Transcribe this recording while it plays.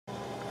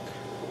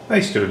Hi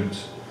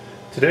students.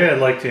 Today I'd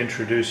like to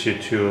introduce you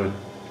to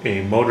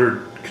a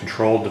motor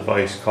control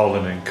device called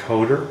an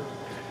encoder.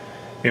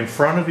 In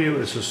front of you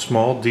is a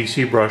small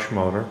DC brush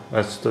motor.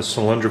 That's the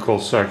cylindrical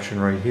section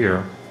right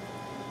here.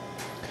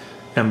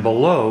 And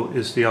below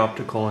is the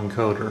optical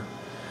encoder.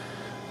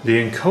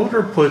 The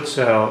encoder puts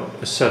out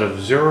a set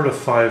of 0 to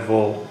 5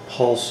 volt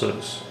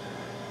pulses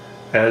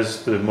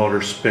as the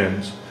motor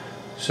spins.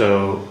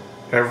 So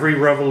every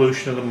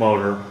revolution of the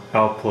motor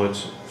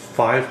outputs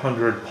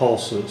 500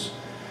 pulses.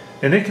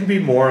 And it can be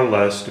more or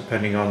less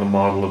depending on the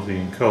model of the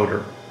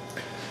encoder.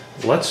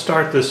 Let's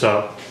start this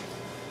up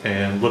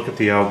and look at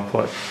the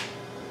output.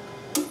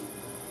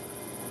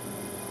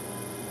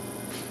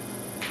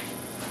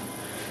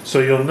 So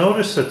you'll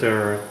notice that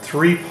there are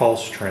 3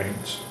 pulse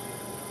trains.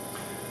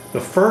 The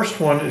first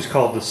one is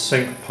called the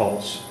sync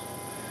pulse,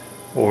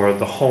 or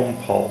the home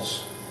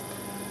pulse.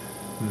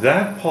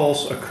 That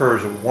pulse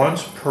occurs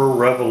once per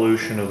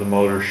revolution of the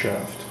motor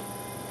shaft.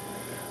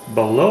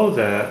 Below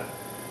that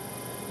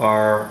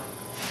are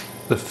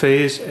the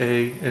phase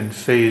A and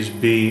phase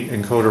B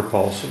encoder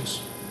pulses.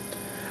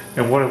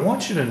 And what I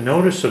want you to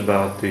notice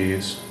about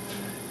these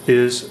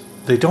is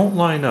they don't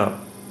line up.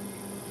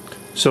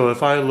 So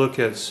if I look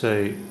at,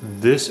 say,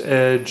 this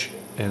edge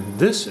and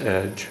this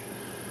edge,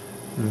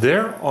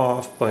 they're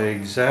off by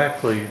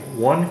exactly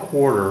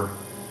 1/4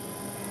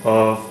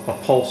 of a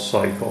pulse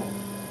cycle.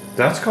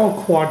 That's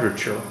called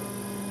quadrature.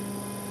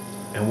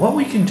 And what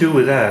we can do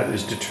with that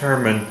is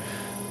determine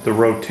the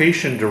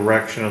rotation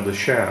direction of the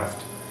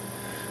shaft.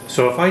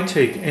 So if I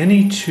take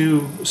any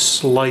 2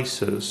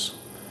 slices,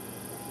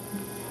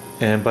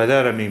 and by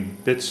that I mean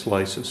bit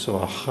slices, so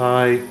a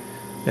high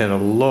and a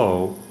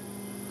low,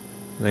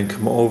 and then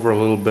come over a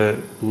little bit,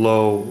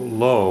 low,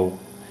 low,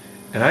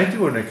 and I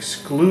do an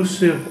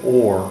exclusive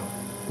OR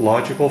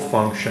logical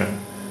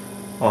function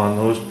on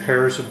those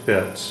pairs of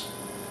bits,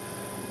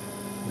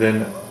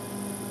 then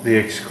the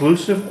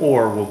exclusive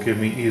OR will give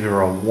me either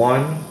a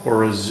 1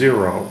 or a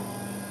 0,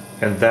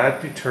 and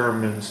that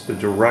determines the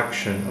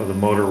direction of the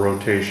motor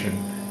rotation,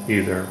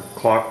 either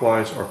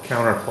clockwise or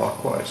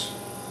counterclockwise.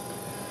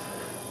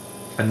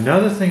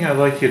 Another thing I'd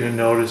like you to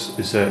notice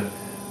is that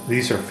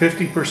these are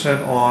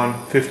 50% on,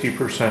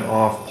 50%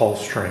 off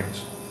pulse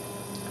trains.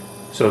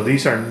 So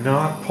these are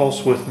not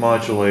pulse width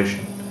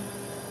modulation.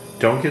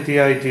 Don't get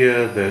the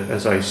idea that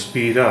as I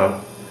speed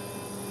up,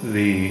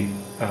 the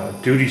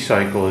duty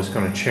cycle is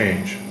going to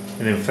change.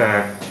 And in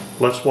fact,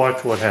 let's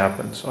watch what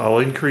happens. I'll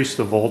increase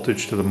the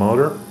voltage to the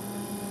motor.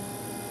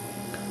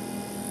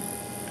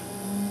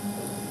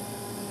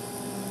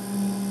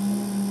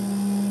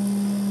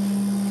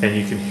 And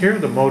you can hear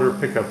the motor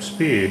pick up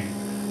speed,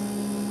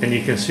 and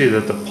you can see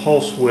that the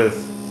pulse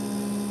width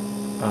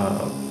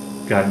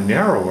got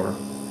narrower,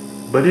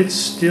 but it's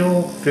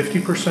still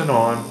 50%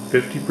 on,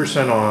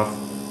 50% off,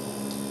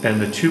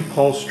 and the 2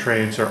 pulse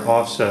trains are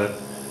offset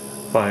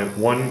by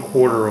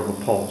 1/4 of a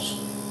pulse.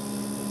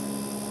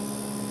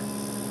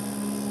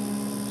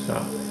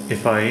 So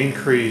if I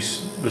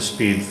increase the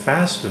speed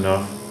fast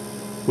enough,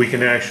 we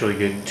can actually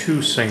get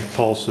 2 sync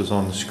pulses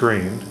on the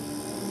screen.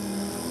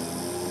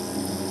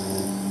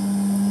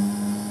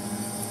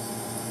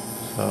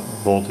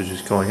 Voltage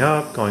is going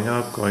up, going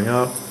up, going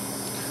up.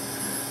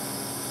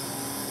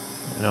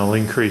 And I'll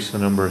increase the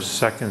number of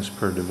seconds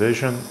per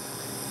division.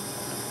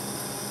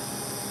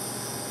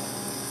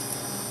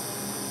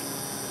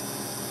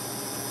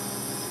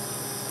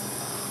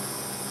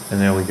 And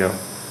there we go.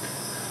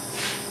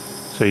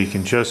 So you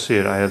can just see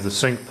it. I have the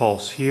sync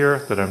pulse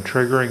here that I'm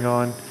triggering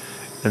on,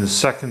 and the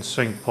second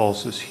sync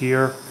pulse is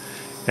here.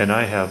 And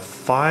I have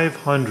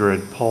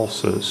 500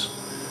 pulses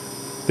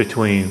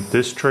between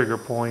this trigger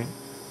point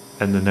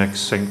and the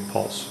next sync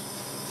pulse.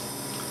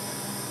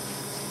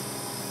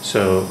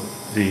 So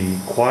the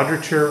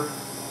quadrature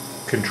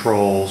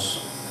controls,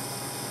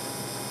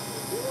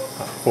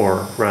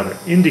 or rather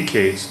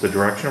indicates the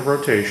direction of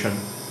rotation.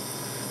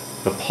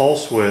 The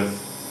pulse width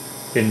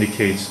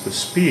indicates the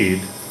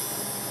speed,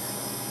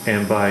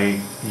 and by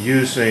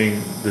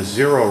using the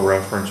 0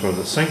 reference or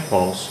the sync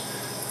pulse,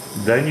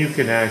 then you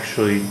can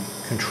actually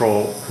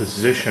control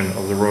position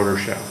of the rotor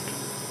shaft.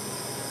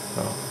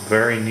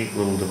 Very neat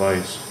little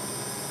device.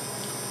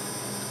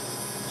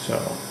 So,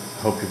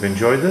 I hope you've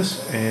enjoyed this,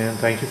 and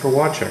thank you for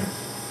watching.